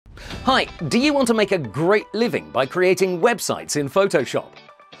Hi, do you want to make a great living by creating websites in Photoshop?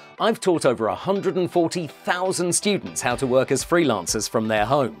 I've taught over 140,000 students how to work as freelancers from their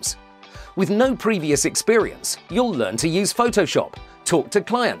homes. With no previous experience, you'll learn to use Photoshop, talk to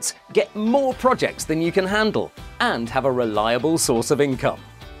clients, get more projects than you can handle, and have a reliable source of income.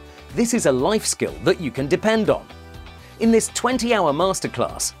 This is a life skill that you can depend on. In this 20-hour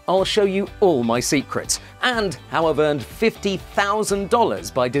masterclass, I'll show you all my secrets and how I've earned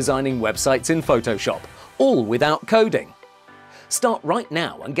 $50,000 by designing websites in Photoshop, all without coding. Start right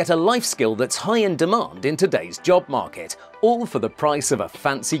now and get a life skill that's high in demand in today's job market, all for the price of a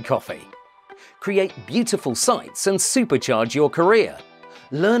fancy coffee. Create beautiful sites and supercharge your career.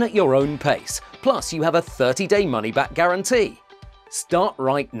 Learn at your own pace, plus you have a 30-day money-back guarantee. Start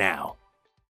right now.